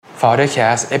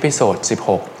Foundercast เอพิโซด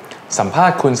 16 สัมภา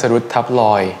ษณ์คุณสรุตทับล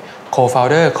อย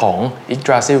Co-founder ของ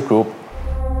Yggdrasil Group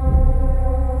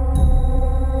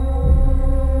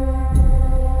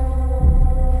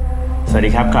สวัสดี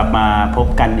ครับกลับมาพบ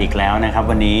กันอีกแล้วนะครับ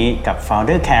วันนี้กับ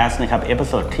Foundercast นะครับเอพิ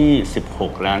โซดที่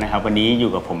16แล้วนะครับวันนี้อ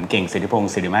ยู่กับผมเก่งสิทธิพง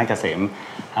ศ์สิริมาศเกษม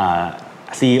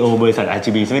CEO บริษัท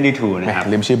RGB 72นะครับ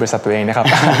ลืมชื่อบริษัทตัวเองนะครับ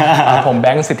ผมแบ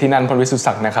งค์สิทธินันท์พลวิสุทธิ์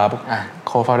ศักดิ์นะครับ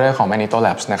Co-founder ของ Magneto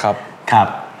Labs นะครับครับ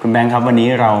คุณแบงค์ครับวันนี้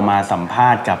เรามาสัมภา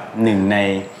ษณ์กับหนึ่งใน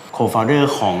Co-founder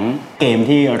ของเกม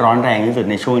ที่ร้อนแรงที่สุด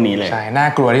ในช่วงนี้เลยใช่น่า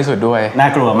กลัวที่สุดด้วยน่า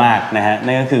กลัวมากนะฮะ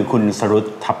นั่นก็คือคุณสรุต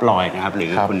ทับลอยนะครับหรื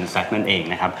อคุณแซคนั่นเอง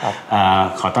นะครับ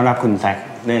ขอต้อนรับคุณแซค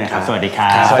ด้วยนะครับสวัสดีค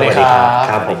รับสวัสดีครับ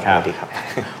สวัสดีครับ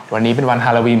วันนี้เป็นวันฮ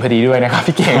าโลวีนพอดีด้วยนะครับ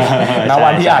พี่เก่งณวั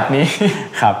นที่อัดนี้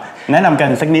ครับแนะนำกัน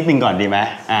สักนิดนึงก่อนดีไหม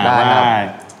ได้ครับ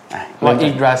ว่า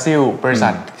Yggdrasil บริษั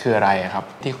ทคืออะไรครับ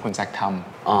ที่คุณแซคท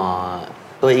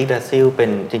ำตัว Yggdrasil เป็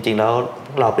นจริงๆแล้ว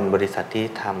เราเป็นบริษัทที่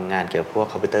ทำงานเกี่ยวกับพวก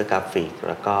คอมพิวเตอร์กราฟิก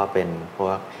แล้วก็เป็นพว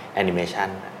กแอนิเมชัน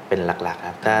เป็นหลักๆค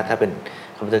รับถ้าเป็น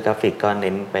คอมพิวเตอร์กราฟิกก็เ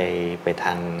น้นไปท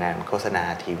างงานโฆษณา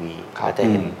ทีวีก็จะ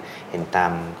เห็นตา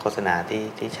มโฆษณา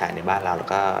ที่ฉายในบ้านเราแล้ว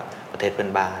ก็ประเทศเพื่อ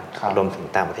นบ้านรวมถึง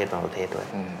ต่างประเทศบางประเทศด้วย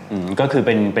ก็คือเ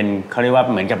ป็นเขาเรียกว่า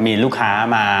เหมือนกับมีลูกค้า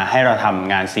มาให้เราท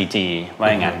ำงาน CG ว่า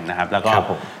อย่างนั้นนะครับแล้วก็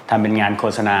ทำเป็นงานโฆ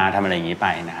ษณาทำอะไรอย่างนี้ไป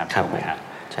นะครับถูกไหมครับ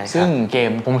ซึ่งเก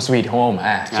ม Home Sweet Home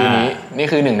ชื่อนี้นี่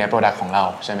คือหนึ่งในโปรดักต์ของเรา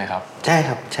ใช่ไหมครับใช่ค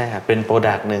รับเป็นโปร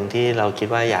ดักต์หนึ่งที่เราคิด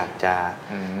ว่าอยากจะ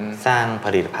สร้างผ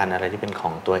ลิตภัณฑ์อะไรที่เป็นขอ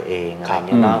งตัวเองอะไรเ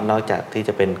งี้ยนอกจากที่จ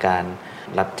ะเป็นการ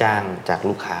รับจ้างจาก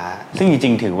ลูกค้าซึ่งจ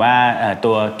ริงๆถือว่า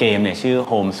ตัวเกมเนี่ยชื่อ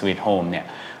Home Sweet Home เนี่ย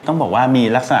ต้องบอกว่ามี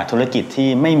ลักษณะธุรกิจที่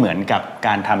ไม่เหมือนกับก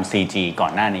ารทำ CG ก่อ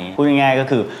นหน้านี้พูดง่ายๆก็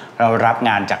คือเรารับง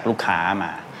านจากลูกค้าม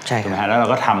าถูกไหมฮะแล้วเรา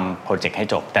ก็ทำโปรเจกต์ให้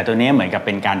จบแต่ตัวนี้เหมือนกับเ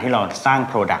ป็นการที่เราสร้าง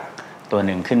Productตัว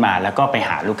หนึ่งขึ้นมาแล้วก็ไป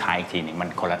หาลูกค้าอีกทีนึงมัน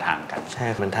คนละทางกันใช่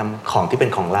มันทำของที่เป็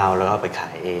นของเราแล้วก็ไปขา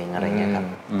ยเองอะไรเงี้ยครับ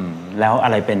แล้วอะ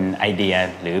ไรเป็นไอเดีย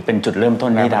หรือเป็นจุดเริ่มต้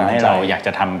นที่ทำให้เราอยากจ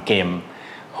ะทำเกม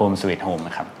Home Sweet Home น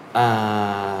ะครับ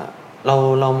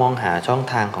เรามองหาช่อง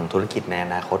ทางของธุรกิจในอ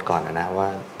นาคตก่อนนะว่า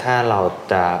ถ้าเรา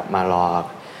จะมารอ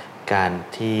การ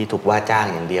ที่ถูกว่าจ้าง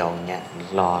อย่างเดียวเงี้ย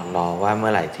รอว่าเมื่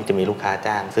อไหร่ที่จะมีลูกค้า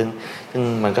จ้างซึ่ง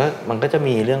มันก็จะ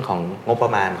มีเรื่องของงบปร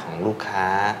ะมาณของลูกค้า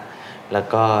แล้ว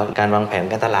ก็การวางแผน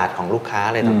การตลาดของลูกค้า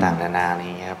อะไรต่างๆนานา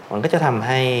นี่ครับมันก็จะทำใ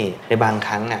ห้ในบางค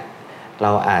รั้งเร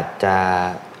าอาจจะ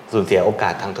สูญเสียโอกา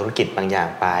สทางธุรกิจบางอย่าง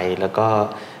ไปแล้วก็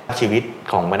ชีวิต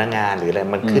ของพนักงานหรืออะไร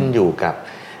มันขึ้นอยู่กับ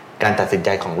การตัดสินใจ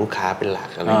ของลูกค้าเป็นหลัก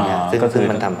อะไรเงี้ยซึ่ง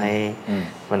มันทำใ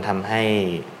ห้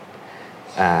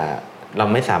เรา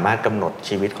ไม่สามารถกำหนด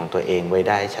ชีวิตของตัวเองไว้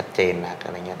ได้ชัดเจนนักอ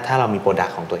ะไรเงี้ยถ้าเรามีโปรดัก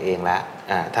ต์ของตัวเองแล้ว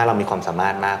ถ้าเรามีความสามา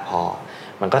รถมากพอ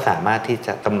มันก็สามารถที่จ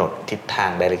ะกำหนดทิศทาง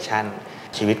direction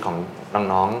ชีวิตของ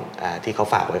น้องๆที่เขา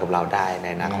ฝากไว้กับเราได้ใน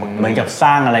อนาคตเหมือนกับส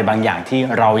ร้างอะไรบางอย่างที่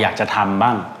เราอยากจะทำบ้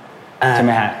างใช่ไห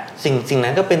มฮะสิ่ง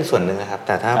นั้นก็เป็นส่วนหนึ่งนะครับแ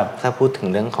ต่ถ้าพูดถึง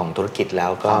เรื่องของธุรกิจแล้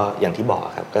วก็อย่างที่บอก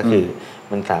ครับก็คือ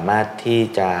มันสามารถที่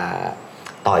จะ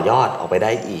ต่อยอดออกไปไ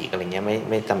ด้อีกอะไรเงี้ย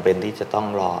ไม่จำเป็นที่จะต้อง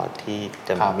รอที่จ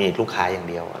ะมีลูกค้าอย่าง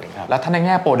เดียวอะไรครับแล้วถ้าในแ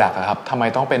ง่โปรดักต์ครับทำไม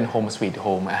ต้องเป็น Home Sweet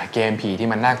Home เกมผีที่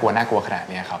มันน่ากลัวขนาด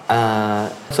นี้ครับ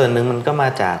ส่วนหนึ่งมันก็มา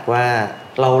จากว่า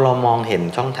เรามองเห็น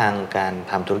ช่องทางการ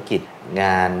ทำธุรกิจง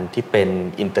านที่เป็น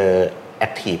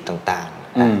Interactive ต่าง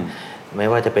ๆไม่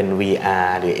ว่าจะเป็น VR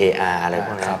หรือ AR อะไรพ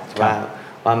วกนี้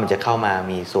ว่ามันจะเข้ามา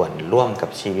มีส่วนร่วมกับ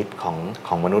ชีวิตข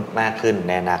องมนุษย์มากขึ้น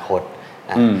ในอนาคต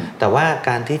แต่ว่าก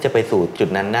ารที่จะไปสู่จุด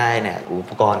นั้นได้เนี่ยอุ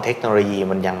ปกรณ์เทคโนโลยี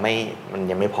มันยังไ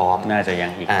ม่พร้อมน่าจะยั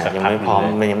งอีกสักพักยังไม่พร้อม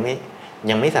มันยัง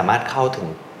ไม่สามารถเข้าถึง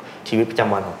ชีวิตประจ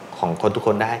ำวันของคนทุกค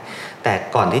นได้แต่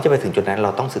ก่อนที่จะไปถึงจุดนั้นเร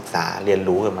าต้องศึกษาเรียน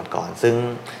รู้กันมาก่อน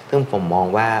ซึ่งผมมอง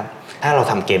ว่าถ้าเรา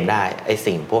ทำเกมได้ไอ้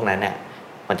สิ่งพวกนั้นเนี่ย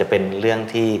มันจะเป็นเรื่อง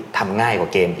ที่ทำง่ายกว่า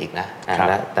เกมอีกนะ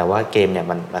แต่ว่าเกมเนี่ย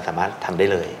มันสามารถทำได้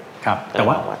เลยครับแต่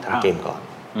ว่าทำเกมก่อน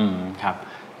ครับ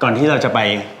ก่อนที่เราจะไป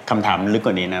คำถามลึกก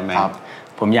ว่านี้นะแม่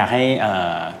ผมอยากให้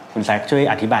คุณแซคช่วย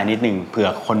อธิบายนิดนึงเผื่อ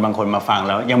คนบางคนมาฟังแ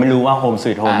ล้วยังไม่รู้ว่า Home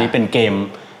Sweet Home นี่เป็นเกม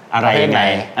อะไรยังไง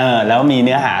แล้วมีเ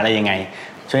นื้อหาอะไรยังไง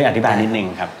ช่วยอธิบายนิดนึง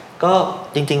ครับก็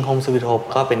จริงๆ Home Sweet Home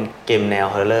ก็เป็นเกมแนว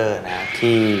ฮอร์เรอร์นะ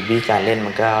ที่วิธีการเล่น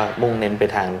มันก็มุ่งเน้นไป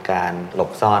ทางการหล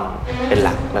บซ่อนเป็นห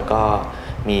ลักแล้วก็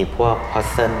มีพวกพัซ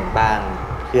เซิลบ้าง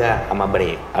เพื่อเอามาเบร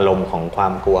กอารมณ์ของควา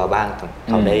มกลัวบ้าง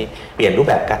เขาได้เปลี่ยนรูป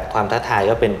แบบความท้าทาย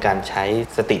ก็เป็นการใช้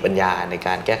สติปัญญาในก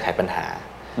ารแก้ไขปัญหา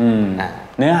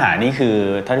เนื้อหานี่คือ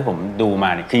เท่าที่ผมดูมา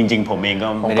เนี่ยคือจริงๆผมเองก็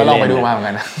ไม่ได้เล่นผมก็ลองไปดูมาเหมือน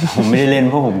กันนะผมไม่ได้เล่น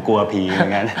เพราะผมกลัวผีเหมือ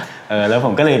นกันแล้วผ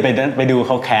มก็เลยไปดูเ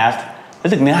ขาแคส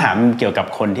รู้สึกเนื้อหามันเกี่ยวกับ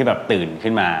คนที่แบบตื่น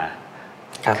ขึ้นมา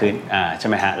คือใช่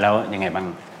ไหมฮะแล้วยังไงบ้าง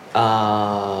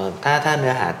ถ้าเ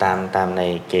นื้อหาตามใน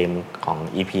เกมของ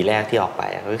EP แรกที่ออกไป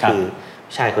ก็คือ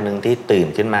ชายคนหนึ่งที่ตื่น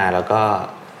ขึ้นมาแล้วก็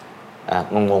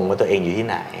งงว่าตัวเองอยู่ที่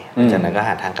ไหนจากนั้นก็ห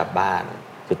าทางกลับบ้าน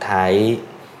สุดท้าย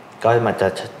ก็มันจะ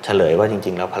เฉลยว่าจ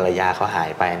ริงๆแล้วภรรยาเขาหา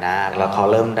ยไปนะแล้วเขา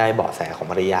เริ่มได้เบาะแสของ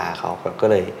ภรรยาเขาก็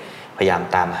เลยพยายาม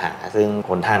ตามหาซึ่ง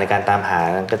หนทางในการตามหา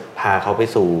นั้นก็พาเขาไป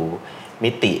สู่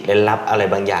มิติลึกลับอะไร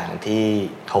บางอย่างที่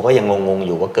เขาก็ยังงงอ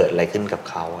ยู่ว่าเกิดอะไรขึ้นกับ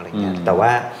เขาอะไรเงี้ยแต่ว่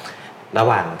าระ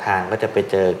หว่างทางก็จะไป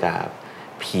เจอกับ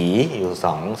ผีอยู่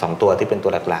สองตัวที่เป็นตั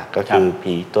วหลักๆก็คือ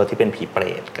ผีตัวที่เป็นผีเปร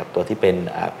ตกับตัวที่เป็น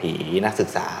ผีนักศึก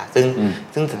ษา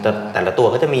ซึ่งแต่ละตัว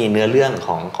ก็จะมีเนื้อเรื่อง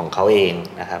ของเขาเอง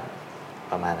นะครับ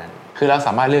ประมาณนั้นคือเราส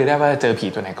ามารถเลือกได้ว่าจะเจอผี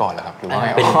ตัวไหนก่อนเหรอครับหรือว่าไง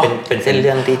เป็นเส้นเ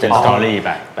รื่องที่จะต้องสตอรี่ไป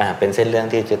เป็นเส้นเรื่อง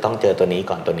ที่จะต้องเจอตัวนี้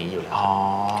ก่อนตัวนี้อยู่แล้ว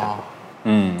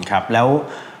ครับแล้ว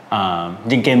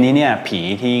จริงเกมนี้เนี่ยผี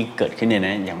ที่เกิดขึ้นเนี่ยน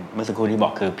ะอย่างเมื่อสักครู่ที่บอ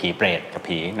กคือผีเปรตกับ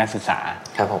ผีนักศึกษา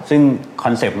ครับผมซึ่งค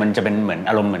อนเซปต์มันจะเป็นเหมือน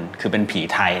อารมณ์เหมือนคือเป็นผี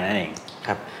ไทยนั่นเองค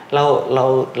รับเ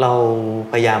รา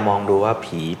พยายามมองดูว่า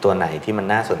ผีตัวไหนที่มัน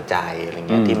น่าสนใจอะไร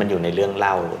เงี้ยที่มันอยู่ในเรื่องเ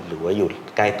ล่าหรือว่าอยู่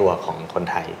ใกล้ตัวของคน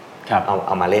ไทยเ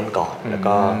อามาเล่นก่อนแล้ว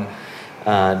ก็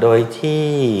โดยที่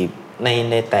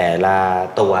ในแต่ละ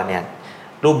ตัวเนี่ย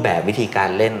รูปแบบวิธีการ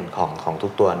เล่นของทุ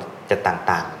กตัวจะ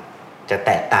ต่างๆจะแ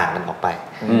ตกต่างกันออกไป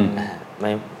ไ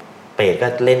ม่เปรตก็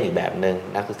เล่นอีกแบบนึง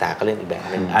นักศึกษาก็เล่นอีกแบบ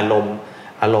นึงอาร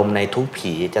มณ์ในทุก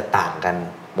ผีจะต่างกัน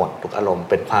หมดทุกอารมณ์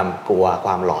เป็นความกลัวค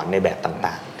วามหลอนในแบบ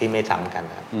ต่างๆที่ไม่ซ้ำกัน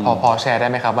ครับพอแชร์ได้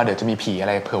ไหมครับว่าเดี๋ยวจะมีผีอะ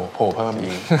ไรโผล่เพิ่ม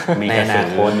อีกมีกระสือ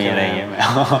มีอะไรอย่างเงี้ย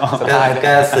ก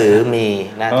ระสือมี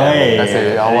น่าจะกระสือ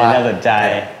เอาว่าน่าสนใจ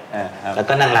แล้ว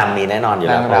ก็นางรำมีแน่นอนอยู่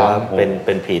แล้วเพราะว่าเ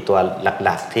ป็นผีตัวห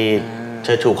ลักๆที่เ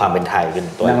ชิดชูความเป็นไทยเป็น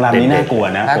ตัวนางรำนี่น่ากลัว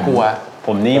นะน่ากลัวผ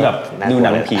มนี่แบบดูห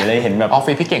นังผีเลยเห็นแบบออฟ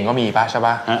ฟิศพี่เก่งก็มีป่ะใช่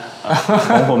ป่ะ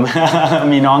ของผม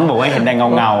มีน้องบอกว่าเห็นแต่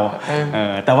เงา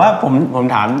แต่ว่าผม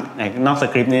ถามนอกส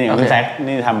คริปต์นี่คุณแซค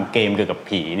นี่ทำเกมเกี่ยวกับ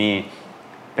ผีนี่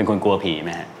เป็นคนกลัวผีไห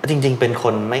มฮะจริงๆเป็นค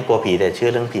นไม่กลัวผีแต่เชื่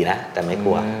อเรื่องผีนะแต่ไม่ก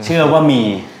ลัวเชื่อว่า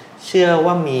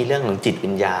มีเรื่องของจิตวิ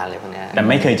ญญาณอะไรพวกนี้แต่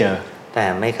ไม่เคยเจอ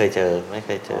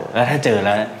แล้วถ้าเจอแ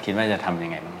ล้วคิดว่าจะทำยั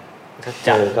งไงบ้างจ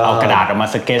ะเอากระดาษออกมา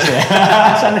สเก็ตเลย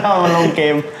ฉันเอามาลงเก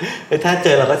มถ้าเจ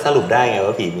อเราก็สรุปได้ไง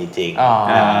ว่าผีมีจริง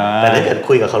แต่ถ้าเกิด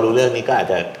คุยกับเขารู้เรื่องนี้ก็อาจ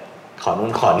จะขอนู่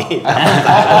นขอนี่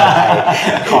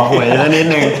ขอหวยแล้วนิด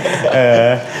นึง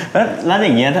แล้วอ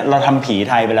ย่างเงี้ยเราทำผี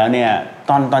ไทยไปแล้วเนี่ย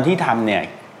ตอนที่ทำเนี่ย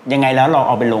ยังไงแล้วเราเ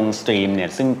อาไปลงสตรีมเนี่ย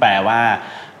ซึ่งแปลว่า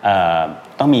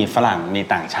ต้องมีฝรั่งมี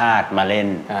ต่างชาติมาเล่น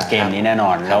เกมนี้แน่น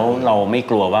อนแล้วเราไม่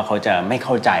กลัวว่าเขาจะไม่เ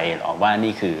ข้าใจหรอว่า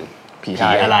นี่คือผี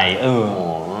อะไร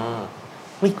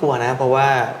ไม่กลัวนะเพราะว่า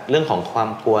เรื่องของความ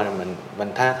กลัวมัน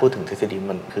ถ้าพูดถึงทฤษฎี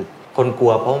มันคือคนกลั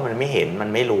วเพราะมันไม่เห็นมัน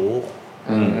ไม่รู้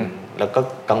แล้วก็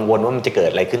กังวลว่ามันจะเกิด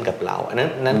อะไรขึ้นกับเราอัน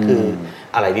นั้นคือ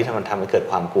อะไรที่มันทำให้เกิด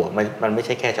ความกลัวมันไม่ใ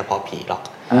ช่แค่เฉพาะผีหรอก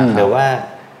แต่ว่า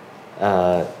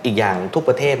อีกอย่างทุก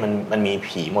ประเทศมันมี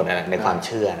ผีหมดนะในความเ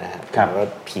ชื่อนะครับว่า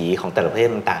ผีของแต่ละประเทศ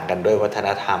มันต่างกันด้วยวัฒน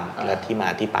ธรรมและที่มา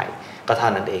ที่ไปก็เท่า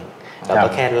นั้นเองเราก็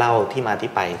แค่เล่าที่มาที่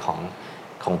ไปข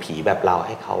องผีแบบเราใ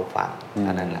ห้เขาฟังเ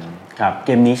ท่านั้นแหละครับเก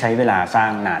มนี้ใช้เวลาสร้า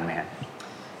งนานไหมครับ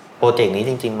โปรเจกต์นี้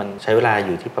จริงๆมันใช้เวลาอ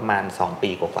ยู่ที่ประมาณ2 ปี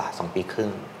กว่า2 ปีครึ่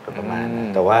งประมาณ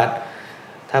แต่ว่า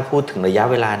ถ้าพูดถึงระยะ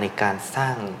เวลาในการสร้า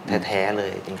งแท้ๆเล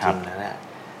ยจริงๆแล้วเนี่ย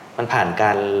มันผ่านก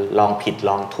ารลองผิด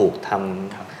ลองถูก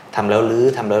ทำแล้วลื้อ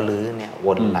เนี่ยว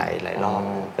นหลายรอบ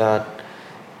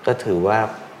ก็ถือว่า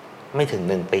ไม่ถึง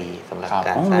1 ปีสำหรับก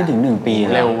ารสร้างไม่ถึง1 ปี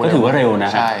เร็วก็ถือว่าเร็วน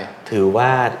ะใช่ถือว่า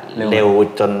เร็ว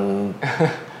จน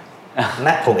น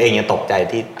ะผมเองยังตกใจ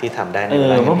ที่ทำได้ในเว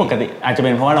ลาเพราะปกติอาจจะเ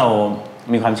ป็นเพราะว่าเรา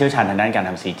มีความเชี่ยวชาญทางด้านการท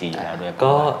ำ CG แล้วด้วย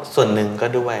ก็ส่วนหนึ่งก็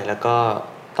ด้วยแล้วก็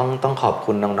ต้องขอบ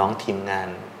คุณน้องๆทีมงาน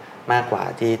มากกว่า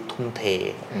ที่ทุ่มเท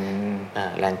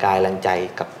แรงกายแรงใจ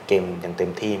กับเกมอย่างเต็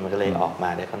มที่มันก็เลยออกมา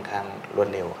ได้ค่อนข้างรวด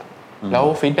เร็วครับแล้ว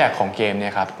ฟีดแบ็กของเกมเนี่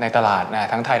ยครับในตลาด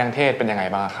ทั้งไทยทั้งเทศเป็นยังไง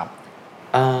บ้างครับ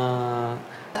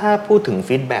ถ้าพูดถึง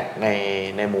ฟีดแบ็ก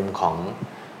ในมุมของ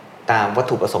ตามวัต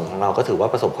ถุประสงค์ของเราก็ถือว่า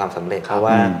ประสบความสำเร็จเพราะ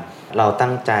ว่าเราตั้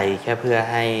งใจแค่เพื่อ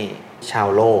ให้ชาว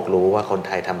โลกรู้ว่าคนไ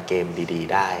ทยทำเกมดี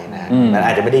ๆได้นะมันอ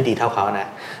าจจะไม่ได้ดีเท่าเขานะ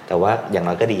แต่ว่าอย่าง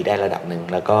น้อยก็ดีได้ระดับหนึ่ง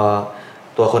แล้วก็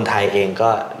ตัวคนไทยเองก็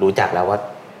รู้จักแล้วว่า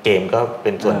เกมก็เ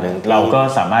ป็นส่วนหนึ่งเราก็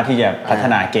สามารถที่จะพัฒ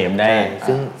นาเกมได้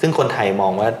ซึ่งคนไทยมอ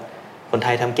งว่าคนไท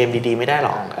ยทำเกมดีๆไม่ได้หร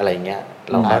อกอะไรเงี้ย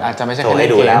เราก็อาจจะไม่ใช่โชว์ให้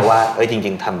ดูแล้วว่าจ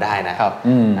ริงๆทำได้นะครับ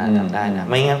ทำได้นะ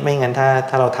ไม่งั้น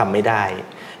ถ้าเราทำไม่ได้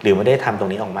หรือไม่ได้ทำตร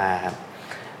งนี้ออกมาครับ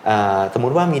สมมุ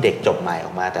ติว่ามีเด็กจบใหม่อ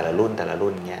อกมาแต่ละรุ่น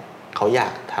เงี้ยเขาอยา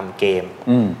กทำเกม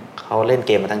เขาเล่นเ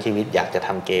กมมาทั้งชีวิตอยากจะท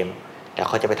ำเกมแล้ว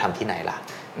เขาจะไปทำที่ไหนล่ะ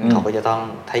เขาก็จะต้อง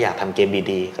ถ้าอยากทำเกม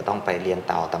ดีๆก็ต้องไปเรียน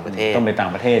ต่างประเทศต้องไปต่า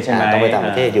งประเทศใช่ไหมต้องไปต่างป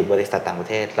ระเทศอยู่บริษัทต่างประ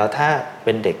เทศแล้วถ้าเ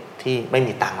ป็นเด็กที่ไม่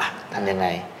มีตังค์ล่ะทำยังไง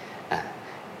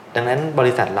ดังนั้นบ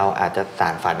ริษัทเราอาจจะสา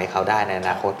นฝันให้เขาได้ในอ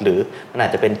นาคตหรือมันอา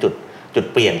จจะเป็นจุด จุด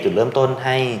เปลี่ยนจุดเริ่มต้นใ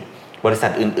ห้บริษั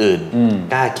ทอื่น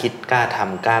ๆกล้าคิดกล้าท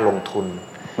ำกล้าลงทุน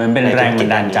เหมือนเป็นแรงบัน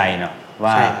ดาลใจเนาะ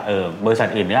ว่าบริษัท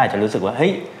อื่นก็อาจจะรู้สึกว่าเฮ้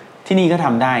ยที่นี่ก็ท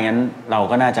ำได้งั้นเรา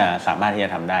ก็น่าจะสามารถที่จะ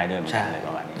ทำได้ด้วยเหมือนกันอะไรป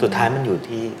ระมาณนี้สุดท้ายมันอยู่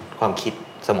ที่ความคิด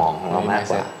สมองของเรามาก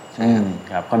กว่าใช่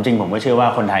ครับความจริงผมก็เชื่อว่า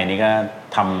คนไทยนี่ก็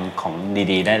ทำของ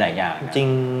ดีๆได้หลายอย่างจริง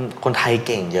คนไทยเ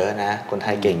ก่งเยอะนะคนไท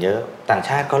ยเก่งเยอะต่างช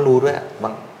าติก็รู้ด้วยบา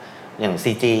งอย่าง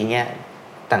CG เงี้ย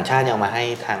ต่างชาติยังมาให้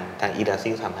ทาง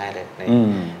Yggdrasil ทำให้เลย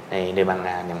ในบางง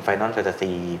านอย่าง Final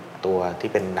Fantasy ตัวที่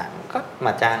เป็นหนังก็ม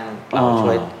าจ้างเราช่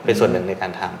วยเป็นส่วนหนึ่งในกา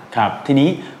รทำครับทีนี้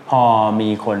พอมี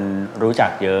คนรู้จั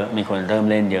กเยอะมีคนเริ่ม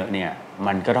เล่นเยอะเนี่ย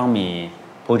มันก็ต้องมี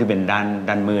พวกที่เป็น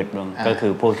ด้านมืดก็คื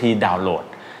อพวกที่ดาวน์โหลด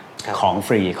ของฟ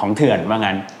รีของเถื่อนว่า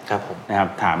งั้นนะครับ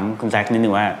ถามคุณแซคนิดนึ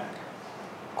งว่า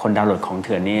คนดาวน์โหลดของเ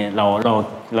ถื่อนนี่เ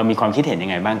รามีความคิดเห็นยั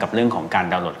งไงบ้างกับเรื่องของการ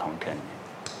ดาวน์โหลดของเถื่อน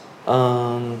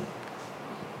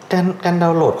การดา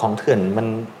วน์โหลดของเถื่อน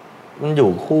มันอ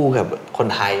ยู่คู่กับคน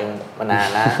ไทยมานาน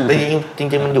แล้วจ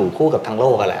ริงมันอยู่คู่กับทั้งโล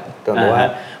กกันแหละแต่ว่า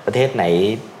ประเทศไหน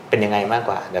เป็นยังไงมาก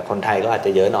กว่าแต่คนไทยก็อาจจ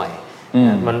ะเยอะหน่อย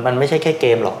มันไม่ใช่แค่เก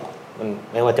มหรอกมัน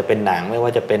ไม่ว่าจะเป็นหนังไม่ว่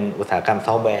าจะเป็นอุตสาหกรรมซ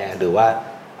อฟต์แวร์หรือว่า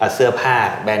เสื้อผ้า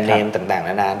แบรนด์เนมต่างๆน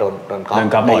านาโดนก๊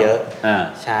อปไปเยอะ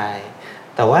ใช่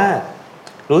แต่ว่า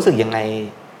รู้สึกยังไง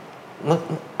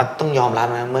ต้องยอมรับ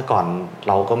นะเมื่อก่อน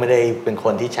เราก็ไม่ได้เป็นค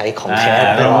นที่ใช้ของแท้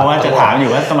เพราะว่าจะถามอ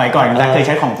ยู่ว่าสมัยก่อนเคยใ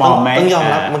ช้ของปลอมไหมต้องยอม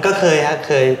รับมันก็เคยเ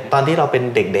คยตอนที่เราเป็น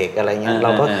เด็กๆอะไรเงี้ยเร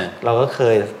าก็เค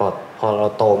ยพอเรา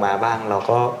โตมาบ้างเรา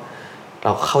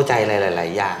เข้าใจหลาย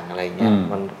ๆอย่างอะไรเงี้ย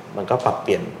มันก็ปรับเป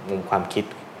ลี่ยนมุมความคิด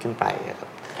ขึ้นไป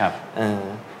ครับ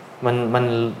มัน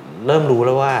เริ่มรู้แ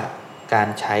ล้วว่าการ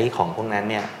ใช้ของพวกนั้น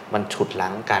เนี่ยมันฉุดรั้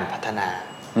งการพัฒนา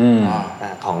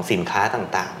ของสินค้า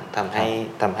ต่างๆทำ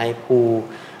ให้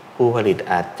ผู้ผลิต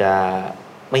อาจจะ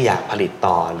ไม่อยากผลิต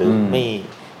ต่อหรือไ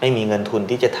ม่มีเงินทุน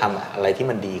ที่จะทำอะไรที่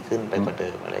มันดีขึ้นไปกว่าเดิ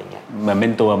มอะไรเงี้ยเหมือนเป็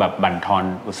นตัวแบบบั่นทอน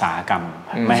อุตสาหกรรม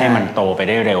ไม่ให้มันโตไปไ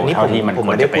ด้เร็วเท่าที่มันควรจะเป็น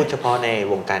ผมไม่ได้พูดเฉพาะใน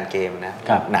วงการเกมนะ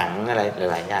หนังอะไร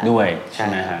หลายๆอย่างด้วยใช่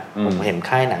ไหมฮะผมเห็น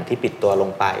ค่ายหนังที่ปิดตัวล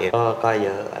งไปก็เย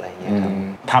อะอะไรเงี้ยครับ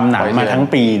ทำหนังมาทั้ง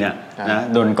ปีเนี่ยนะ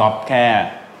โดนก๊อปแค่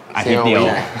อาทิตย์เดียว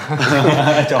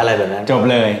อะไรแบบนั้นจบ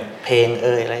เลยเพลงอ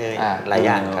ะไรหลายอ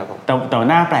ย่างครับแต่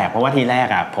หน้าแปลกเพราะว่าทีแรก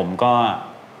ผมก็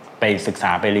ไปศึกษ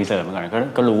าไปรีเสิร์ชมาก่อน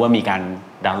ก็รู้ว่ามีการ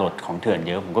ดาวน์โหลดของเถื่อนเ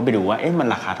ยอะผมก็ไปดูว่ามัน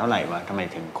ราคาเท่าไหร่วะทำไม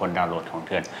ถึงคนดาวน์โหลดของเ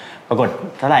ถื่อนปรากฏ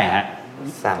เท่าไหร่ฮะ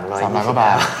300 กว่าบ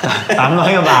าท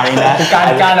300 กว่าบาทเองนะ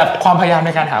การแบบความพยายามใน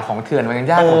การหาของเถื่อนมัน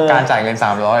ยากกว่าการจ่ายเงิน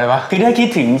300เลยวะคือถ้าคิด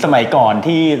ถึงสมัยก่อน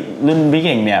ที่รุ่นพี่เ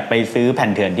ก่งเนี่ยไปซื้อแผ่น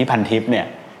เถื่อนที่พันทิปเนี่ย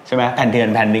ใช่ไหมแผ่นเถื่อน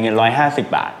แผ่นนึง150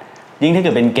 บาทยิ่งถ้าเ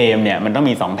กิดเป็นเกมเนี่ยมันต้อง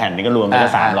มี2แผ่นนี่ก็รวมไปก็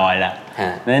300แล้ว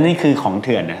นี่คือของเ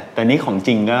ถื่อนนะแต่นี้ของจ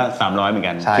ริงก็300เหมือน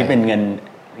กันคิดเป็นเ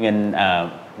งิน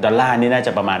ดอลลาร์นี่น่าจ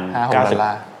ะประมาณ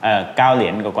9เหรี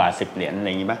ยญกว่า10เหรียญอะไร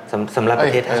อย่างงี้ป่ะสำหรับปร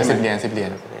ะเทศไทย10 เหรีย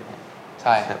ญใ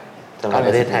ช่ครับสำหรับป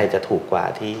ระเทศไทยจะถูกกว่า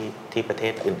ที่ประเท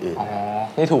ศอื่น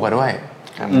ๆนี่ถูกกว่าด้วย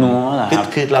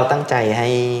คือเราตั้งใจ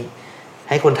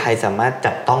ให้คนไทยสามารถ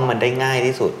จับต้องมันได้ง่าย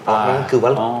ที่สุดเพราะนั่นคือว่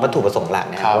าวัตถุประสงค์หลัก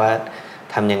เนี่ยว่า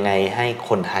ทำยังไงให้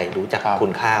คนไทยรู้จักคุ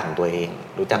ณค่าของตัวเอง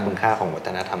รู้จักคุณค่าของวัฒ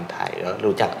นธรรมไทยแล้ว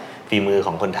รู้จักฝีมือข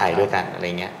องคนไทยด้วยกันอะไร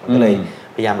เงี้ยก็เลย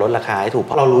พยายามลดราคาให้ถูกเพ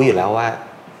ราะเรารู้อยู่แล้วว่า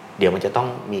เดี๋ยวมันจะต้อง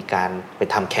มีการไป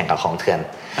ทำแข่งกับของเถื่อน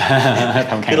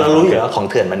คือเรารู้อยู่แล้วของ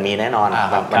เถื่อนมันมีแน่นอน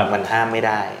มันห้ามไม่ไ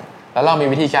ด้แล้วเรามี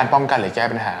วิธีการป้องกันหรือแก้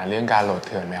ปัญหาเรื่องการโหลดเ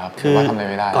ถื่อนไหมครับคือว่าทำอะไร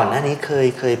ไม่ได้ก่อนหน้านี้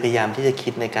เคยพยายามที่จะคิ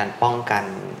ดในการป้องกัน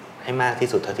ให้มากที่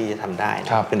สุดเท่าที่จะทำได้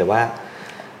เป็นแต่ว่า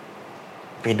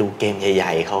ไปดูเกมให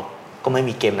ญ่ๆเขาก็ไม่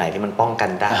มีเกมไหนที่มันป้องกั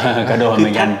นได้ก็โดนเหมื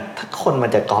อนกันถ้าคนมัน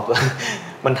จะก๊อป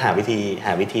มันหาวิ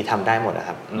ธีทำได้หมดนะค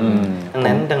รับดัง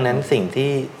นั้นสิ่ง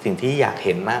ที่อยากเ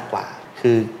ห็นมากกว่า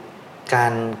คือ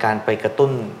การไปกระตุ้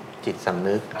นจิตสำ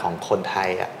นึกของคนไทย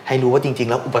ให้รู้ว่าจริงๆ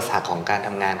แล้วอุปสรรคของการท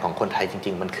ำงานของคนไทยจ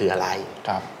ริงๆมันคืออะไร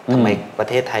ทำไมประ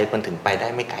เทศไทยมันถึงไปได้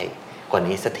ไม่ไกลกว่า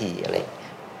นี้สักทีอะไร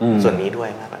ส่วนนี้ด้วย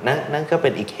มากนั่นก็เป็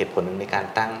นอีกเหตุผลหนึ่งในการ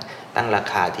ตั้งรา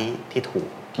คาที่ถูก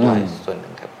ด้วยส่วนห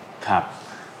นึ่งครับครับ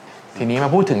ทีนี้มา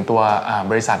พูดถึงตัว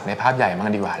บริษัทในภาพใหญ่มาก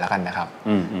ดีกว่าแล้วกันนะครับ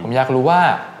ผมอยากรู้ว่า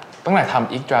ตั้งแต่ท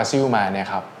ำ Yggdrasil มาเนี่ย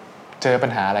ครับเจอปั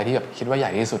ญหาอะไรที่แบบคิดว่าให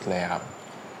ญ่ที่สุดเลยครับ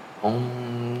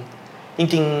จ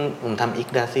ริงๆผมทำ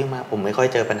Yggdrasil มาผมไม่ค่อย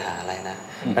เจอปัญหาอะไรนะ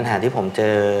ปัญหาที่ผมเจ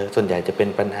อส่วนใหญ่จะเป็น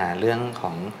ปัญหาเรื่องข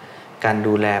องการ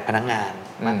ดูแลพนักงาน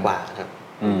มากกว่าครับ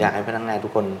อยากให้พนักงานทุ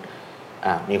กคน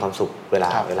มีความสุขเว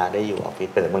ลาได้อยู่ออฟฟิศ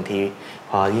แต่บางที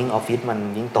พอยิ่งออฟฟิศมัน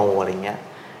ยิ่งโตอะไรเงี้ย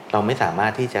เราไม่สามาร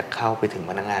ถที่จะเข้าไปถึง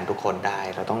พนักงานทุกคนได้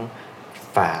เราต้อง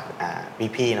ฝาก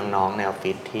พี่ๆน้องๆในออฟ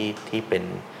ฟิศที่เป็น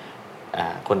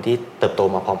คนที่เติบโต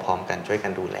มาพร้อมๆกันช่วยกั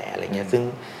นดูแลอะไรเงี้ย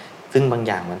ซึ่งบางอ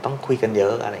ย่างมันต้องคุยกันเยอ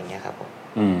ะอะไรเงี้ยครับผม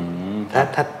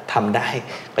ถ้าทำได้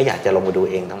ก็อยากจะลงมาดู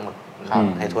เองทั้งหมด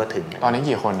ให้ทั่วถึงตอนนี้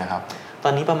กี่คนนะครับตอ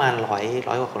นนี้ประมาณ100ก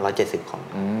ว่าคน170 คน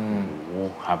โอ้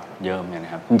ครับเยอะเหมือนกันน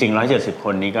ะครับจริงๆ170 ค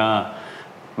นนี้ก็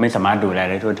ไม่สามารถดูแล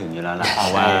ได้ทั่วถึงอยู่แล้วล่ะเพรา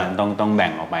ะว่าต้องแบ่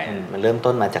งออกไปมันเริ่ม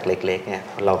ต้นมาจากเล็กๆเนี่ย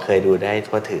เราเคยดูได้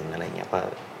ทั่วถึงอะไรเงี้ย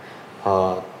พอ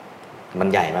มัน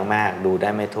ใหญ่มากๆดูได้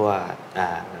ไม่ทั่ว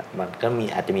มันก็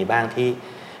อาจจะมีบ้างที่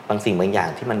บางสิ่งบางอย่าง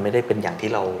ที่มันไม่ได้เป็นอย่างที่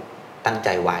เราตั้งใจ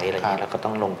ไว้อะไรเงี้ยเราก็ต้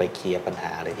องลงไปเคลียร์ปัญห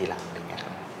าอะไรทีหลังอะไรเงี้ยค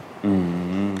รับ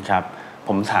ครับผ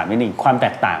มถามนิดนึงความแต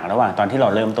กต่างระหว่างตอนที่เรา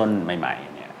เริ่มต้นใหม่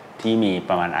ๆเนี่ยที่มี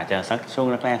ประมาณอาจจะสักช่วง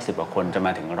แรกๆ10 กว่าคนจะม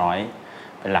าถึง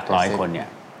100เป็นหลัก100 คนเนี่ย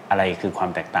อะไรคือความ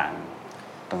แตกต่าง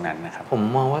ตรงนั้นนะครับผม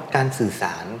มองว่าการสื่อส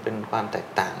ารเป็นความแตก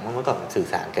ต่างเมื่อก่อนสื่อ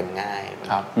สารกันง่าย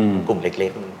กลุ่มเล็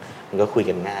กๆมันก็คุย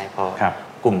กันง่ายพอ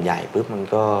กลุ่มใหญ่ปุ๊บมัน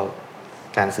ก็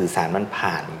การสื่อสารมัน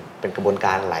ผ่านเป็นกระบวนก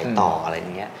ารหลายต่ออะไรอย่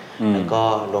างเงี้ยแล้วก็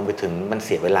รวมไปถึงมันเ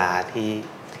สียเวลาที่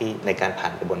ในการผ่า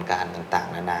นกระบวนการต่าง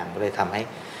ๆนานาก็เลยทำให้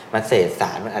มันเศษส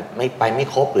ารมันอาจไม่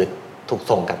ครบหรือถูก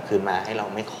ส่งกลับคืนมาให้เรา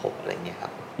ไม่ครบอะไรเงี้ยครั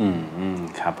บ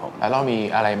ครับผมแล้วเรามี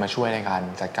อะไรมาช่วยในการ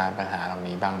จัดการปัญหาเหล่า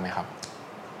นี้บ้างไหมครับ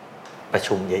ประ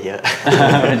ชุมเยอะ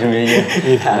ๆประชุมเยอะๆ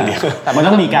มีทางเดียวแต่มัน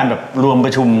ต้องมีการแบบรวมป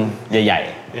ระชุมใหญ่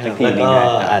ๆแล้วก็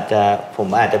ผม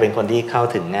อาจจะเป็นคนที่เข้า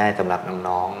ถึงง่ายสำหรับ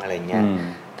น้องๆอะไรเงี้ย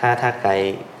ถ้าใ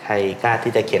ครกล้า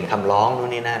ที่จะเขียนคำร้องนู่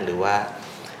นนี่นั่นหรือว่า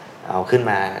เอาขึ้น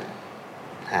มา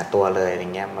หาตัวเลยอะไร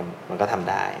เงี้ยมันก็ท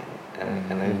ำได้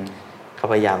อันนั้นเขา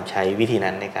พยายามใช้วิธี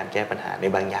นั้นในการแก้ปัญหาใน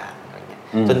บางอย่างอะไรเงี้ย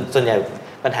ส่วนใหญ่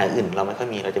ปัญหาอื่นเราไม่ค่อย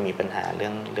มีเราจะมีปัญหาเ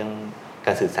รื่องก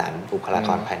ารสื่อสารบุคลาก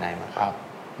รภายในมากครับ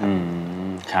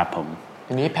ครับผม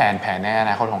ทีนี้แผนในอ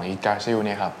นาคตของ Yggdrasil เ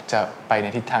นี่ยครับจะไปใน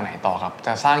ทิศทางไหนต่อครับจ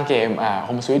ะสร้างเกม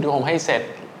Home Sweet Home ให้เสร็จ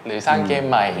หรือสร้างเกม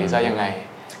ใหม่หรือจะยังไง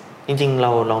จริงๆ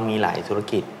เรามีหลายธุร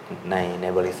กิจใน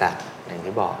บริษัทอย่าง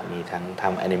ที่บอกมีทั้งท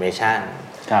ำแอนิเมชัน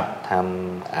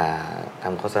ท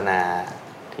ำโฆษณา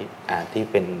ที่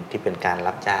เป็นการ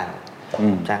รับจ้าง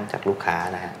จากลูกค้า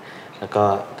นะฮะแล้วก็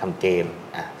ทำเกม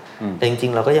แต่จริ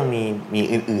งๆเราก็ยังมี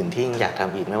อื่นๆที่อยากท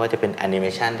ำอีกไม่ว่าจะเป็นแอนิเม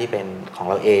ชันที่เป็นของ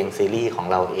เราเองซีรีส์ของ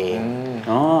เราเอง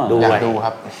อยากดูค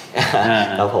รับ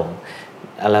ครับผม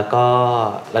แล้ว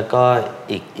ก็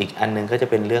อีกอันนึงก็จะ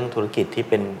เป็นเรื่องธุรกิจ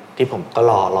ที่ผมก็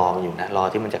รออยู่นะรอ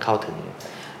ที่มันจะเข้าถึง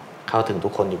ทุ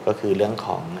กคนอยู่ก็คือเรื่องข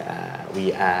อง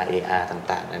VR AR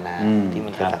ต่างๆนานาที่มั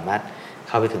นจะสามารถเ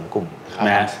ข้าไปถึงกลุ่มแม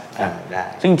สได้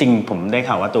ซึ่งจริงผมได้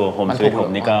ข่าวว่าตัว Home Sweet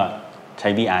Home นี่ก็ใช้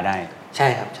VR ได้ใช่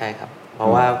ครับเพรา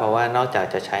ะว่านอกจาก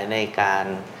จะใช้ในการ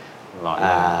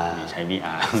ใช้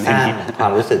VR สร้างควา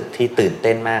มรู้สึกที่ตื่นเ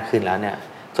ต้นมากขึ้นแล้วเนี่ย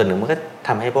ส่วนหนึ่งมันก็ท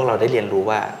ำให้พวกเราได้เรียนรู้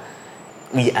ว่า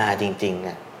VR จริงๆ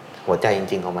อ่ะหัวใจจ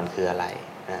ริงๆของมันคืออะไร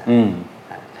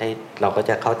ให้เราก็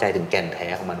จะเข้าใจถึงแก่นแท้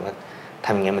ของมันว่าท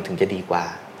ำยังไงมันถึงจะดีกว่า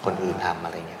คนอื่นทำอะ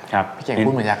ไรเงี้ยครับพี่เก่ง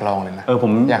พูดเหมือนอยากลองเลยนะผ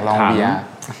มอยากลอง VR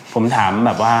ผมถามแ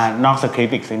บบว่านอกสคริป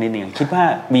ต์อีกสักนิดนึงคิดว่า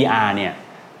VR เนี่ย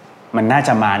มันน่าจ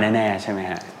ะมาแน่ๆใช่ไหม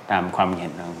ฮะตามความเห็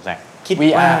นของแซคคิด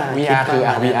VR คือ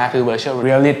VR คือ virtual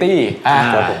reality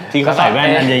ที่เขาใส่แว่น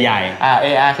อันใหญ่ๆ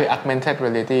AR คือ augmented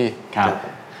reality ครับ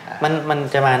มัน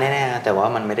จะมาแน่ๆแต่ว่า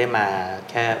มันไม่ได้มา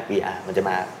แค่ VR มันจะ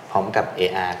มาพร้อมกับ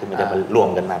AR คือมันจะมารวม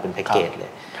กันมาเป็นแพ็กเกจเล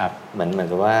ยเหมือน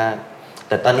กับว่า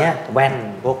แต่ตอนนี้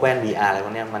พวกแว่น VR อะไรพ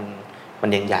วกนี้มัน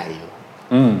ยังใหญ่อยู่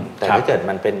แต่ถ้าเกิด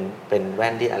มันเป็นแว่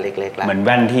นที่อันเล็กๆเหมือนแ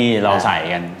ว่นที่เราใส่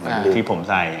กันที่ผม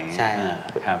ใส่อย่างนี้ใช่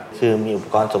ครับคือมีอุป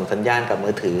กรณ์ส่งสัญญาณกับมื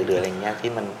อถือหรืออะไรเงี้ย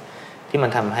ที่มั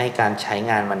นทำให้การใช้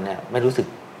งานมันเนี่ยไม่รู้สึก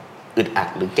อึดอัด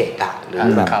หรือเกะกะหรือ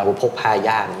แบบพกพาย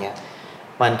ากอย่างเงี้ย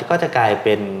มันก็จะกลายเ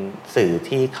ป็นสื่อ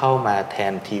ที่เข้ามาแท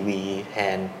นทีวีแท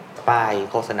นป้าย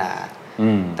โฆษณา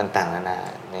ต่างๆนานา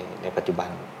ในปัจจุบัน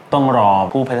ต้องรอ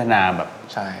ผู้พัฒนาแบบ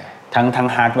ใช่ทั้ง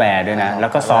ฮาร์ดแวร์ด้วยนะแล้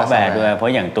วก็ซอฟต์แวร์ด้วยเพรา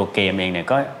ะอย่างตัวเกมเองเนี่ย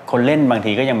ก็คนเล่นบาง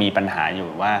ทีก็ยังมีปัญหาอยู่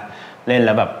ว่าเล่นแ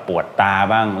ล้วแบบปวดตา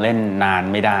บ้างเล่นนาน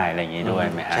ไม่ได้อะไรอย่างนี้ด้วย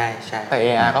ไหมฮะใช่แต่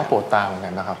AR ก็ปวดตาเหมือนกั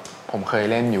นนะครับผมเคย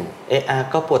เล่นอยู่ AR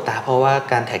ก็ปวดตาเพราะว่า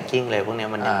การแท็กกิ้งอะไรพวกนี้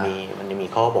มันยังมี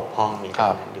ข้อบกพร่องมีตร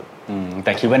งนั้นอยู่แ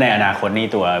ต่คิดว่าในอนาคตนี่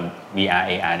ตัว VR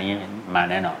AR นี่มา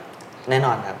แน่น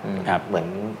อนครับเหมือน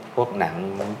พวกหนัง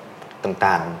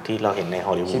ต่างๆที่เราเห็นในฮ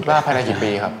อลลีวูดคิดว่าภายในกี่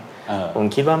ปีครับผม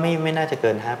คิดว่าไม่น่าจะเ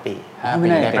กิน5 ปี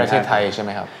ในประเทศไทยใช่ไห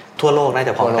มครับทั่วโลกน่าจ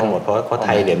ะพร้อมกันหมดเพราะไท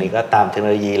ยเดี๋ยวนี้ก็ตามเทคโน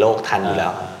โลยีโลกทันอยู่แล้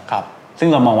วครับซึ่ง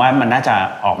เรามองว่ามันน่าจะ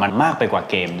ออกมามากไปกว่า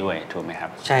เกมด้วยถูกไหมครับ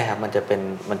ใช่ครับมันจะเ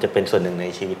ป็นส่วนหนึ่งใน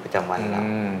ชีวิตประจำวัน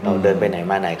เราเดินไปไหน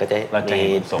มาไหนก็จะมี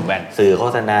สื่อโฆ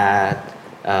ษณา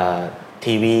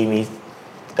ทีวีมี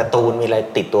การ์ตูนมีอะไร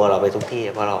ติดตัวเราไปทุกที่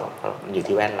เพราะเราอยู่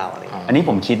ที่แว่นเราอะไรอันนี้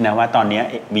ผมคิดนะว่าตอนนี้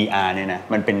VR เนี่ยนะ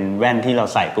มันเป็นแว่นที่เรา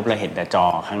ใส่ปุ๊บเราเห็นแต่จอ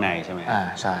ข้างในใช่ไหม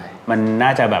ใช่มันน่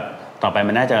าจะแบบ ต่อไป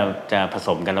มันน่าจะผส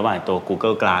มกันระหว่างตัว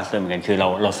Google Glass ด้วยเหมือนกันคือ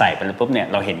เราใส่ไปแล้วปุ๊บเนี่ย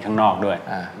เราเห็นข้างนอกด้วย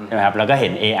ใช่ไหมครับแล้วก็เห็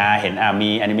น AR เห็นมี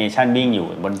แอนิเมชันวิ่งอยู่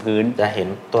บนพื้นจะเห็น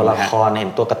ตัวละครเห็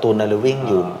นตัวการ์ตูนอะไรวิ่ง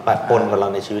อยู่ปะปนกับเรา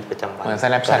ในชีวิตประจำวันเหมือน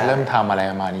Snapchat เริ่มทำอะไร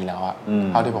ประมาณนี้แล้วอะ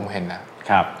เท่าที่ผมเห็นนะ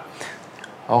ครับ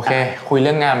โอเคคุยเ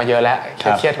รื่องงานมาเยอะแล้ว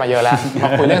เครียดมาเยอะแล้วมา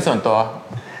คุยเรื่องส่วนตัว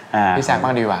พี่แซคบ้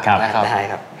างดีกว่านะครับได้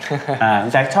ครับ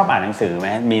พี่แซคชอบอ่านหนังสือไหม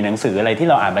มีหนังสืออะไรที่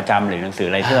เราอ่านประจำหรือหนังสือ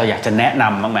อะไรที่เราอยากจะแนะน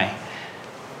ำบ้างไหม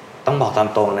ต้องบอกตาม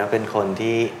ตรงนะเป็นคน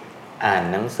ที่อ่าน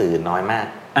หนังสือน้อยมาก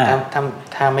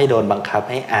ถ้าไม่โดนบังคับ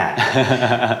ให้อ่าน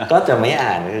ก็จะไม่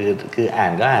อ่านคืออ่า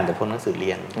นก็อ่านแต่พวกหนังสือเ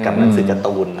รียนกับหนังสือการ์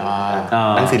ตูน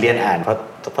หนังสือเรียนอ่านเพรา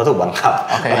ะถูกบังคับ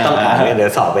ต้องอ่านเดี๋ย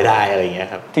วสอบไม่ได้อะไรอย่างเงี้ย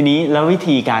ครับทีนี้แล้ววิ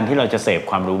ธีการที่เราจะเสพ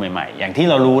ความรู้ใหม่ๆอย่างที่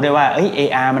เรารู้ได้ว่า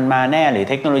AR มันมาแน่หรือ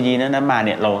เทคโนโลยีนั้นมาเ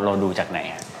นี่ยเราดูจากไหน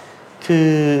คื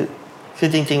อ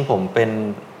จริงๆผมเ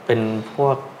ป็นพว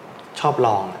กชอบล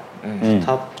อง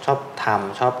ชอบท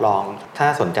ำชอบลองถ้า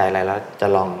สนใจอะไรแล้วจะ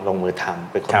ลงมือท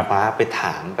ำไปค้นคว้าไปถ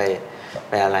ามไ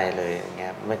ปอะไรเลยอย่างเงี้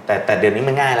ยแต่เดี๋ยวนี้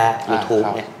มันง่ายแล้ว YouTube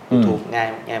เนี่ย YouTube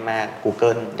ง่ายมาก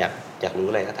Google อยากรู้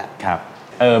อะไรก็ถามครับ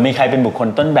มีใครเป็นบุคคล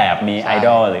ต้นแบบมีไอด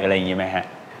อลหรืออะไรอย่างงี้ไหมฮะ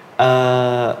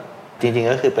จริง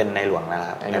ๆก็คือเป็นในหลวงนะ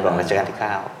ครับในหลวงรัชกาลที่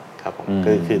9ครับผม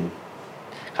คือ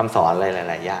คำสอนอะไร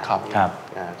หลายๆอย่างครับ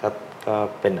ก็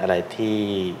เป็นอะไรที่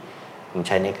ผมใ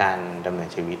ช้ในการดำเนิ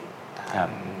นชีวิต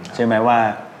ใช่ไหมว่า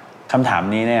คำถาม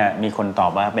นี้เนี่ยมีคนตอ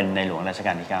บว่าเป็นในหลวงรัชก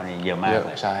าลที่9นี่เยอะมากเ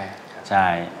ลยใช่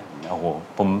โอ้โห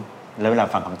ผมแล้วเวลา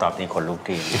ฟังคำตอบนี่ขนลุก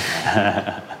ที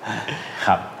ค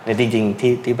รับในจริง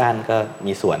ๆที่บ้านก็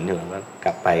มีสวนอยู่ก็ก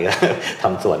ลับไปก็ท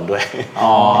ำสวนด้วย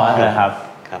นะครับ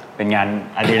เป็นงาน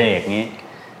อดิเรกนี้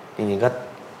จริงๆก็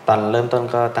ตอนเริ่มต้น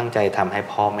ก็ตั้งใจทำให้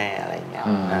พ่อแม่อะไรอย่างเงี้ย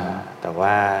แต่ว่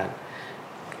า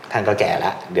ท่านก็แก่แ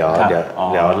ล้วเดี๋ย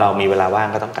วเรามีเวลาว่าง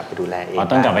ก็ต้องกลับไปดูแลเอง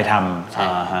ต้องกลับไปทำ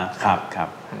ครับ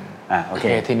โอเค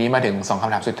ทีนี้มาถึง2ค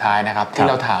ำถามสุดท้ายนะครับที่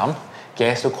เราถามเก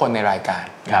สทุกคนในรายการ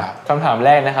นะครับคำถามแ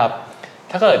รกนะครับ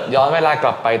ถ้าเกิดย้อนเวลาก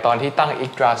ลับไปตอนที่ตั้ง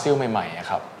Yggdrasil ใหม่ๆ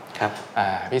ครับ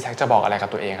พี่แซคจะบอกอะไรกับ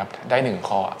ตัวเองครับได้1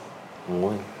ข้อ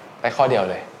ได้ข้อเดียว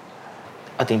เลย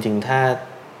เอาจริงๆ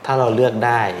ถ้าเราเลือกไ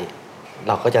ด้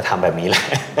เราก็จะทำแบบนี้แหละ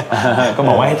ก็บ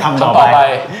อกว่าให้ทำต่อไ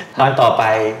ป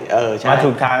ใช่มา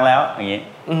ถูกทางแล้วอย่างนี้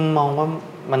มองว่า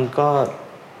มัน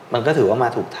ก็ถือว่ามา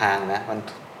ถูกทางนะมัน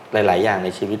หลายๆอย่างใน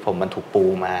ชีวิตผมมันถูกปู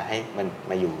มาให้มัน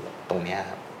มาอยู่ตรงนี้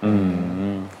ครับ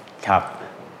ครับ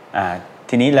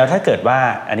ทีนี้แล้วถ้าเกิดว่า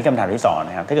อันนี้คำถามที่2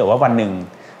นะครับถ้าเกิดว่าวันหนึ่ง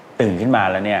ตื่นขึ้นมา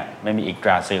แล้วเนี่ยไม่มี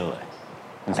Yggdrasil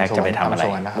คุณแซคจะไปทำอะไร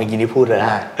เมื่อกี้นี้พูดเลยน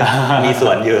ะมีส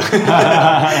วนอยู่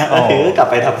คือกลับ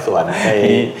ไปทำสวน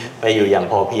ไปอยู่อย่าง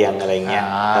พอเพียงอะไรเงี้ย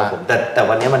ครับผมแต่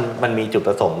วันนี้มันมีจุดป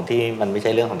ระสงค์ที่มันไม่ใ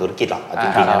ช่เรื่องของธุรกิจหรอกจ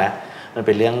ริงๆนะมันเ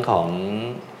ป็นเรื่องของ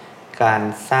การ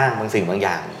สร้างบางสิ่งบางอ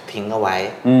ย่างทิ้งเอาไว้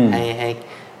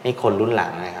ให้คนรุ่นหลั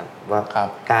งนะครับว่า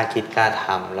กล้าคิดกล้าท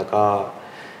ำแล้วก็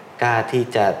กล้าที่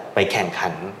จะไปแข่งขั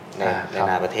นในนา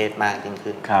นาประเทศมากยิ่ง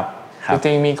ขึ้นครับจ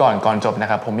ริงๆมีก่อนจบนะ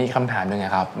ครับผมมีคำถามหนึ่ง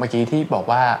ครับเมื่อกี้ที่บอก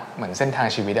ว่าเหมือนเส้นทาง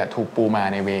ชีวิตถูกปูมา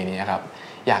ในเวนี้ครับ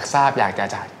อยากทราบอยาก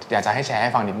จะให้แชร์ให้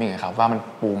ฟังนิดนึงครับว่ามัน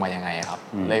ปูมายังไงครับ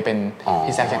เลยเป็น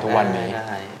พี่แซคทุกวันนี้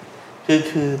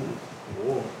คือ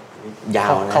ยา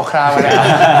วนะคร่าวๆนะ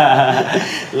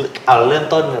เอาเริ่ม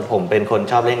ต้นผมเป็นคน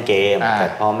ชอบเล่นเกมแต่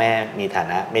พ่อแม่มีฐา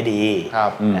นะไม่ดี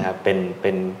นะครับเ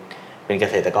ป็นเก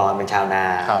ษตรกรเป็นชาวนา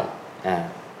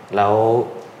แล้ว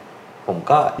ผม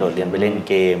ก็โดดเรียนไปเล่น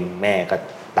เกมแม่ก็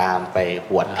ตามไปห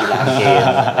วดที่ร้านเกม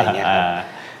อะไรเงี้ย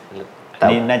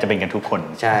นี่น่าจะเป็นกันทุกคน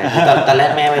ใช่ตอนแร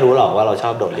กแม่ไม่รู้หรอกว่าเราชอ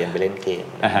บโดดเรียนไปเล่นเกม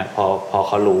พอเ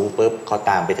ขารู้ปุ๊บเขา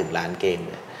ตามไปถึงร้านเกม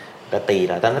เลยแล้วตีเ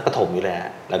ราตอนนั้นประถมอยู่เลย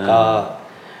แล้ว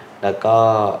ก็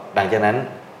หลังจากนั้น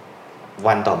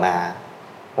วันต่อมา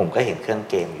ผมก็เห็นเครื่อง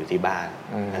เกมอยู่ที่บ้าน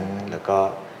แล้วก็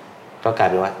กลาย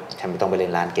เป็นว่าฉันไม่ต้องไปเล่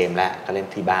นร้านเกมแล้วก็เล่น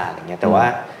ที่บ้านอย่างเงี้ยแต่ว่า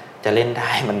จะเล่นไ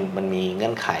ด้มันมีเงื่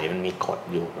อนไขมันมีกฎ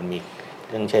อยู่มันมี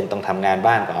เรื่องเช่นต้องทำงาน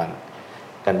บ้านก่อน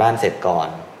การบ้านเสร็จก่อน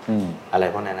อะไร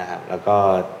พวกนั้นนะครับแล้วก็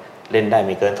เล่นได้ไ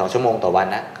ม่เกิน2 ชั่วโมงต่อวัน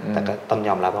นะแต่ก็ต้องย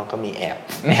อมรับว่าก็มีแอบ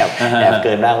เ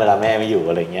กินบ้างเวลาแม่ไม่อยู่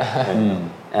อะไรเงี้ย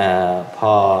พ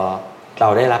อเรา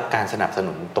ได้รับการสนับส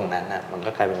นุนตรงนั้นนะมัน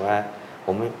ก็กลายเป็นว่าผ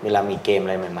มเวลามีเกมอะ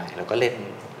ไรใหม่ๆเราก็เล่น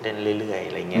เรื่อยๆ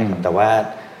อะไรเงี้ยแต่ว่า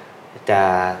จ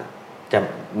ะ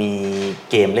มี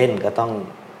เกมเล่นก็ต้อง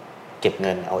เก็บเ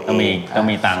งินเอาเองต้อง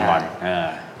มีตังค์ก่อน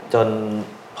จน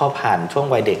พอผ่านช่วง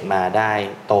วัยเด็กมาได้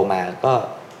โตมา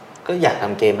ก็อยากท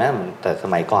ำเกมนะแต่ส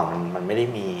มัยก่อนมันไม่ได้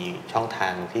มีช่องทา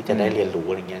งที่จะได้เรียนรู้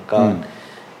อะไรเงี้ย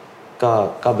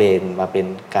ก็เบนมาเป็น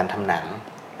การทำหนัง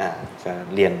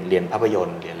เรียนภาพยน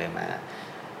ตร์เรียนอะไรมา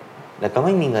แล้วก็ไ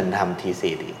ม่มีเงินทำทีซี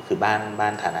ดีคือบ้า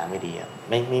นฐานะไม่ดี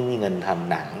ไม่มีเงินทำ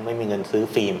หนังไม่มีเงินซื้อ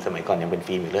ฟิล์มสมัยก่อนยังเป็น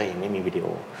ฟิล์มอยู่เลยยังไม่มีวิดีโอ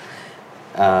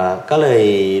ก็เลย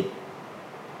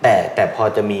แต่พอ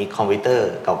จะมีคอมพิวเตอร์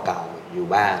เก่าๆอยู่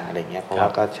บ้างอะไรเงี้ยเพราะว่า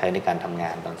ก็ใช้ในการทำง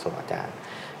านตอนส่งอาจารย์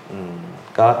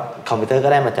ก็คอมพิวเตอร์ก็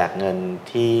ได้มาจากเงิน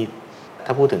ที่ถ้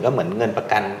าพูดถึงก็เหมือนเงินประ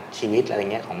กันชีวิตอะไร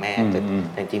เงี้ยของแม่แต่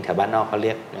จริงๆแถวบ้านนอกเขาเ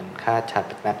รียกเงินค่าชาป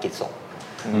นกิจศพ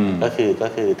ก็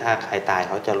คือถ้าใครตายเ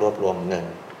ขาจะรวบรวมเงิน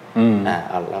แ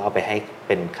ล้วเอาไปให้เ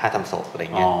ป็นค่าทำศพอะไร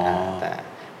เงี้ยแต่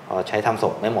พอใช้ทำศ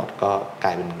พไม่หมดก็กล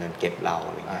ายเป็นเงินเก็บเราอ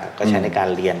ะไรเงี้ยก็ใช้ในการ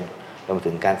เรียนรวมถึ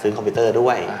งการซื้อคอมพิวเตอร์ด้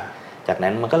วยจาก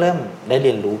นั้นมันก็เริ่มได้เ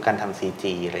รียนรู้การทำ CG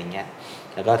อะไรเงี้ย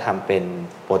แล้วก็ทำเป็น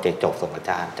โปรเจกต์จบส่งอา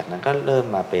จารย์จากนั้นก็เริ่ม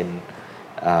มาเป็น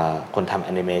คนทำแ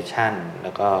อนิเมชันแ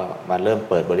ล้วก็มาเริ่ม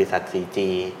เปิดบริษัท CG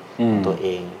ตัวเอ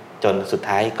งจนสุด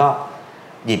ท้ายก็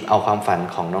หยิบเอาความฝัน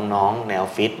ของน้องๆในออ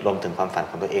ฟฟิศรวมถึงความฝัน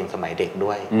ของตัวเองสมัยเด็ก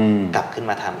ด้วยกลับขึ้น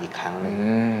มาทำอีกครั้งนึง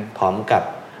พร้อมกับ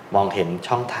มองเห็น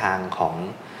ช่องทางข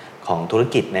องธุร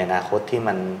กิจในอนาคตที่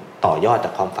มันต่อยอดจา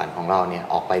กความฝันของเราเนี่ย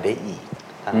ออกไปได้อีก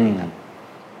นั่นเอง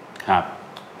ครับ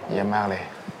เยี่ยมมากเลย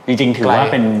จริงๆถือว่า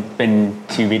เป็น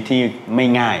ชีวิตที่ไม่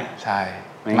ง่ายใช่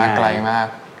มาไกลมาก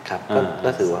ครับ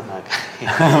ก็ถือว่ามา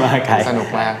ไกลสนุก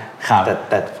มาก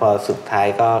แต่พอสุดท้าย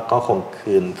ก็คง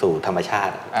คืนสู่ธรรมชา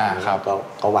ติ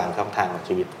ก็วางช่องทางของ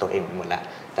ชีวิตตัวเองไปหมดแล้ว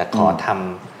แต่ขอ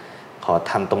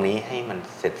ทำตรงนี้ให้มัน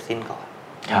เสร็จสิ้นก่อน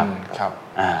ครับ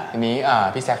ทีนี้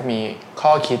พี่แซคมีข้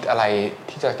อคิดอะไร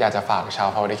ที่อยากจะฝากชาว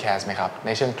Podcast ไหมครับใน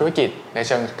เชิงธุรกิจในเ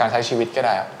ชิงการใช้ชีวิตก็ไ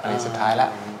ด้อันนี้สุดท้ายแล้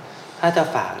วถ้าจะ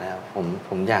ฝากนะ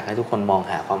ผมอยากให้ทุกคนมอง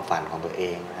หาความฝันของตัวเอ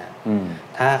งนะ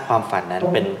ถ้าความฝันนั้น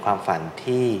เป็นความฝัน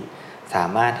ที่สา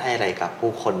มารถให้อะไรกับ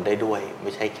ผู้คนได้ด้วยไ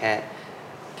ม่ใช่แ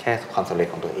ค่ความสำเร็จ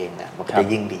ของตัวเองนะมันก็จะ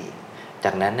ยิ่งดีจ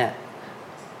ากนั้นเนี่ย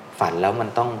ฝันแล้วมัน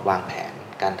ต้องวางแผน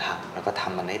การทำแล้วก็ท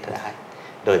ำมันให้ได้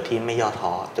โดยที่ไม่ย่อท้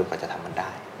อจนกว่าจะทำมันไ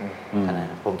ด้นะ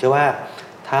ผมเชื่อว่า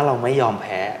ถ้าเราไม่ยอมแ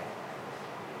พ้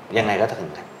ยังไงก็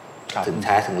ถึง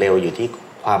ช้าถึงเร็วอยู่ที่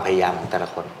ความพยายามของแต่ละ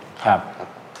คนครับ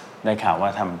ได้ข่าวว่า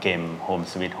ทำเกม Home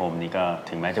Sweet Home นี่ก็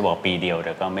ถึงแม้จะบอกปีเดียวแ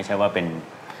ต่ก็ไม่ใช่ว่าเป็น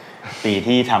ปี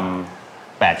ที่ท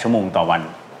ำ8 ชั่วโมงต่อวัน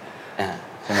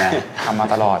ใช่ไหมทำมา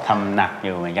ตลอดทำหนักอ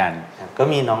ยู่เหมือนกันก็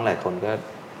มีน้องหลายคนก็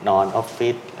นอนออฟฟิ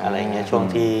ศอะไรเงี้ยช่วง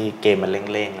ที่เกมมัน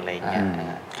เร่งๆอะไรเงี้ย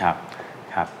ครับ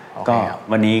ก็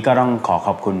วันนี้ก็ต้องข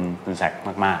อบคุณคุณแซค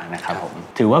มากๆนะครับผม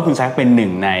ถือว่าคุณแซคเป็นหนึ่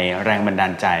งในแรงบันดา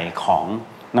ลใจของ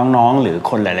น้องๆหรือ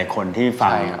คนหลายๆคนที่ฟั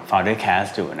ง Foundercast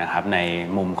อยู่นะครับใน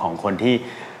มุมของคนที่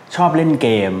ชอบเล่นเก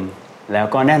มแล้ว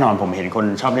ก็แน่นอนผมเห็นคน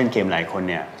ชอบเล่นเกมหลายคน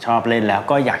เนี่ยชอบเล่นแล้ว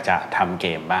ก็อยากจะทำเก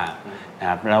มบ้างนะ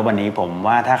ครับแล้ววันนี้ผม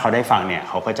ว่าถ้าเขาได้ฟังเนี่ย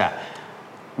เขาก็จะ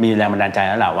มีแรงบันดาลใจ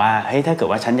แล้วแหละว่าเฮ้ยถ้าเกิด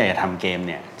ว่าฉันอยากจะทำเกม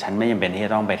เนี่ยฉันไม่จำเป็นที่จ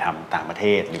ะต้องไปทำต่างประเท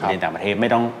ศหรือไปเรียนต่างประเทศไ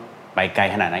ม่ต้องไปไกล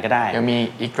ขนาดนั้นก็ได้ยังมี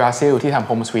อีกราซิลที่ทำ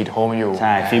Home Sweet Home อยู่ใ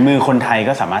ช่ฝีมือคนไทย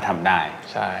ก็สามารถทำได้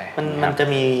ใช่มันจะ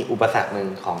มีอุปสรรคหนึ่ง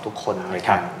ของทุกคนใน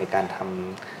การ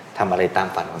ทำอะไรตาม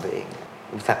ฝันของตัวเอง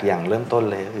อุปสรรคอย่างเริ่มต้น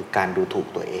เลยก็คือการดูถูก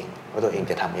ตัวเองว่าตัวเอง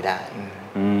จะทำไม่ได้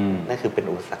นั่นคือเป็น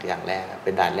อุปสรรคอย่างแรกเ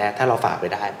ป็นด่านแรกถ้าเราฝ่าไป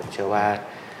ได้ผมเชื่อว่า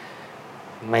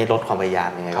ไม่ลดความพยายาม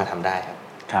ยังไงก็ทำได้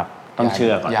ครับต้องเชื่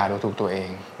อก่อนอย่าดูถูกตัวเอง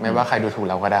ไม่ว่าใครดูถูก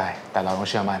เราก็ได้แต่เราต้อง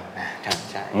เชื่อมั่นนะครับ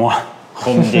ใช่ว้าค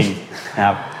มจริงค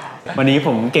รับวันนี้ผ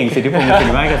มเก่งสิทธิพงศ์สิ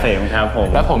ริมาเกษมครับผม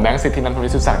และผมแบงค์สิทธินันท์ ภูริ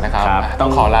สุขศักดิ์นะครับต้อ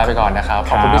งขอลาไปก่อนนะครับ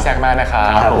ขอบคุณพี่แซคมากนะครับ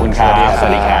ขอบคุณครับสวั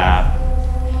สดีครับ